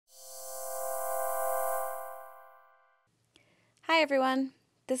Hi everyone!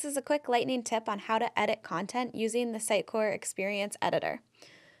 This is a quick lightning tip on how to edit content using the Sitecore Experience Editor.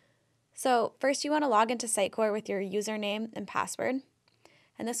 So first you want to log into Sitecore with your username and password,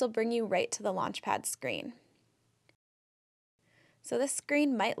 and this will bring you right to the Launchpad screen. So this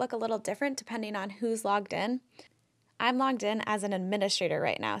screen might look a little different depending on who's logged in. I'm logged in as an administrator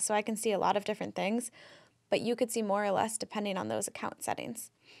right now, so I can see a lot of different things, but you could see more or less depending on those account settings.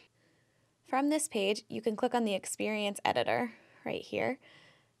 From this page, you can click on the Experience Editor right here.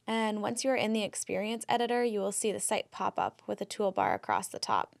 And once you are in the Experience Editor, you will see the site pop up with a toolbar across the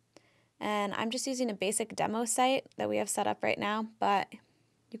top. And I'm just using a basic demo site that we have set up right now, but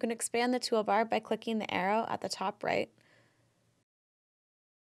you can expand the toolbar by clicking the arrow at the top right.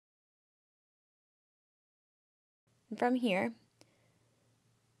 And from here,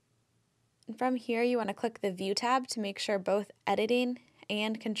 you want to click the View tab to make sure both Editing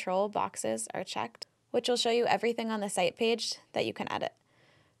and Control boxes are checked, which will show you everything on the site page that you can edit.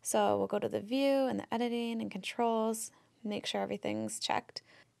 So we'll go to the View and the Editing and Controls, make sure everything's checked.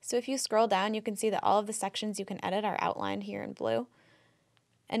 So if you scroll down, you can see that all of the sections you can edit are outlined here in blue.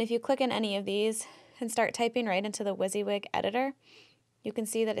 And if you click in any of these and start typing right into the wysiwyg editor, you can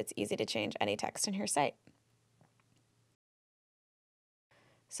see that it's easy to change any text in your site.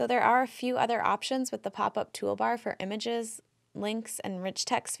 So there are a few other options with the pop-up toolbar for images, links, and rich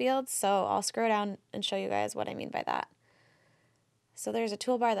text fields, so I'll scroll down and show you guys what I mean by that. So there's a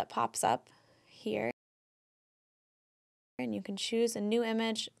toolbar that pops up here, and you can choose a new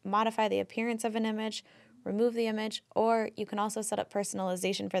image, modify the appearance of an image, remove the image, or you can also set up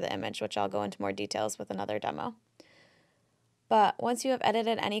personalization for the image, which I'll go into more details with another demo. But once you have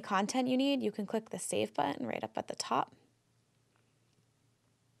edited any content you need, you can click the Save button right up at the top.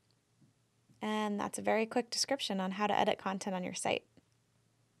 And that's a very quick description on how to edit content on your site.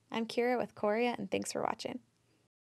 I'm Kira with Korea, and thanks for watching.